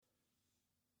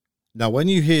Now, when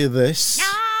you hear this, the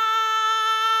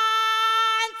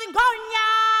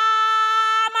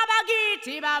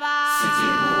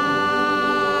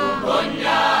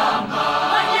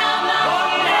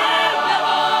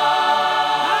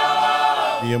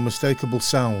unmistakable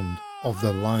sound of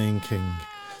The Lion King.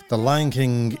 The Lion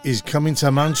King is coming to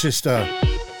Manchester.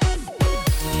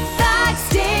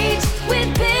 Backstage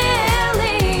with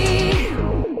Billy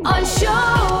on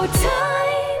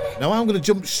Showtime. Now, I'm going to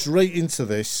jump straight into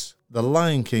this. The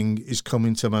Lion King is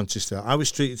coming to Manchester. I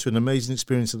was treated to an amazing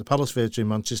experience at the Palace Theatre in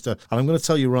Manchester, and I'm going to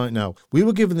tell you right now, we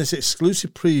were given this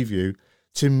exclusive preview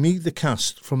to meet the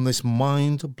cast from this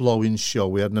mind-blowing show.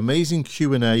 We had an amazing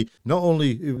Q&A. Not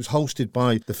only it was hosted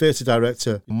by the theatre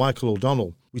director, Michael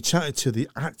O'Donnell, we chatted to the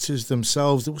actors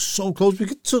themselves. They were so close, we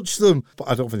could touch them. But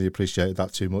I don't think they appreciated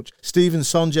that too much. Stephen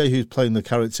Sonjay, who's playing the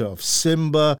character of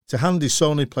Simba, Tahandi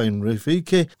Soni playing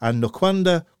Rafiki, and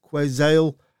Nokwanda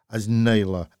Kwezale as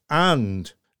Nayla.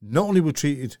 And not only were we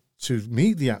treated to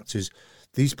meet the actors,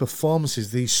 these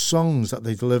performances, these songs that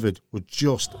they delivered were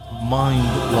just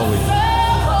mind-blowing.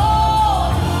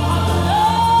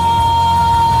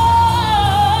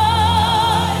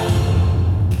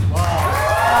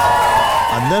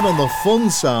 And then on the fun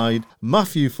side,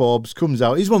 Matthew Forbes comes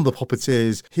out. He's one of the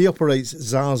puppeteers. He operates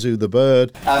Zazu the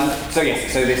bird. So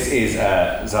this is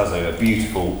Zazu, a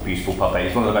beautiful, beautiful puppet.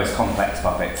 He's one of the most complex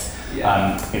puppets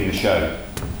in the show.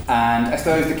 And I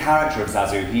suppose the character of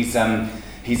Zazu, he's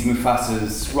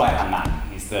Mufasa's right-hand man.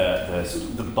 He's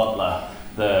the butler,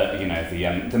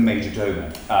 the major domo,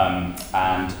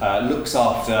 and looks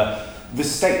after the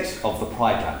state of the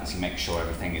Pride Lands. He makes sure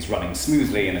everything is running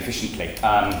smoothly and efficiently.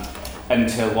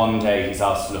 Until one day he's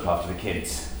asked to look after the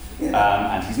kids.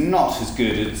 And he's not as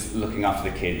good at looking after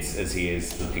the kids as he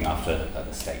is looking after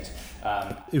the state.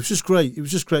 It was just great. It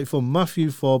was just great fun.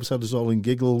 Matthew Forbes had us all in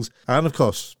giggles. And of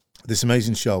course, this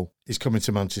amazing show is coming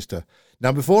to Manchester.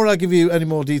 Now, before I give you any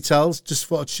more details, just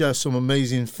thought I'd share some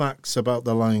amazing facts about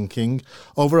The Lion King.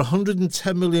 Over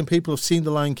 110 million people have seen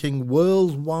The Lion King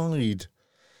worldwide.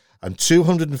 And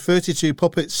 232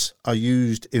 puppets are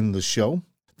used in the show.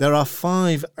 There are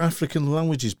 5 African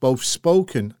languages, both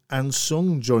spoken and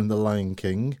sung during The Lion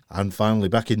King. And finally,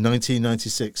 back in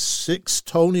 1996, 6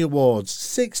 Tony Awards.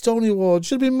 6 Tony Awards,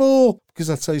 should have been more. Because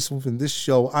I'll tell you something, this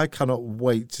show I cannot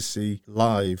wait to see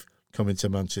live coming to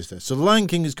Manchester. So The Lion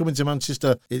King is coming to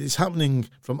Manchester. It is happening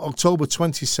from October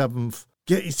 27th.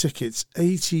 Get your tickets,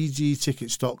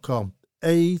 atgtickets.com.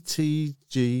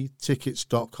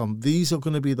 atgtickets.com. These are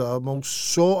going to be the most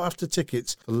sought after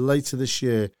tickets later this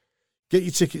year. Get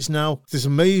your tickets now. This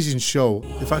amazing show.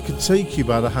 If I could take you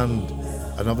by the hand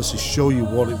and obviously show you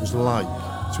what it was like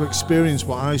to experience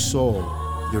what I saw,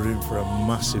 you're in for a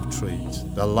massive treat.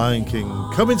 The Lion King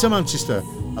coming to Manchester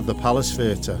at the Palace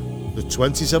Theatre, the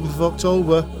 27th of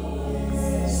October.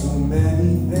 So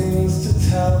many things to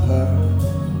tell her,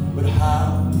 but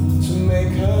how to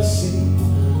make her see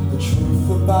the truth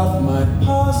about my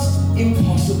past?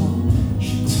 Impossible.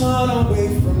 She turned away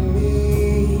from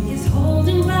me. He's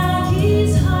holding back,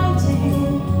 he's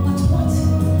hiding. But what?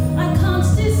 I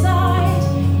can't decide.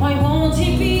 Why won't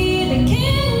he be the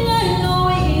king? I know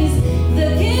he's the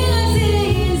king I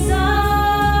see inside.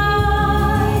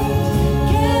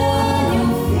 Can you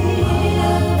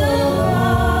feel the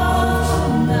rush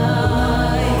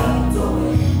tonight? The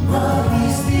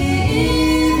peace the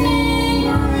evening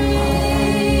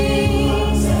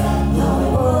brings. The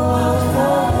world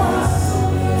for us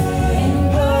in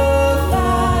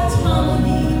perfect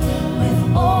harmony with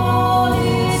all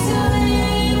its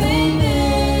living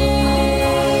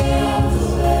things.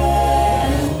 And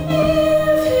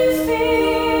if he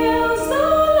feels the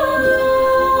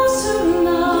love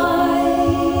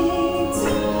tonight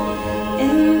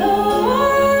in the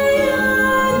way I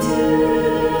do,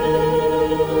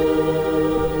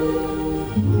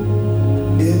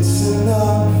 It's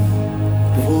enough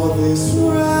for this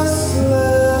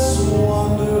restless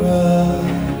wanderer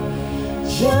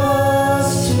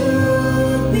just to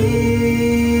be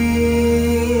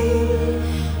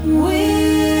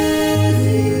with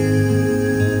you.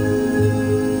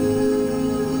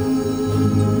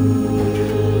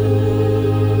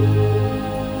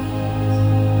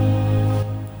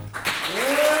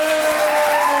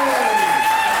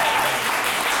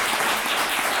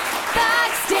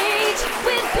 Backstage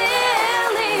with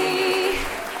Billy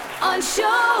on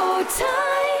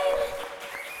Showtime.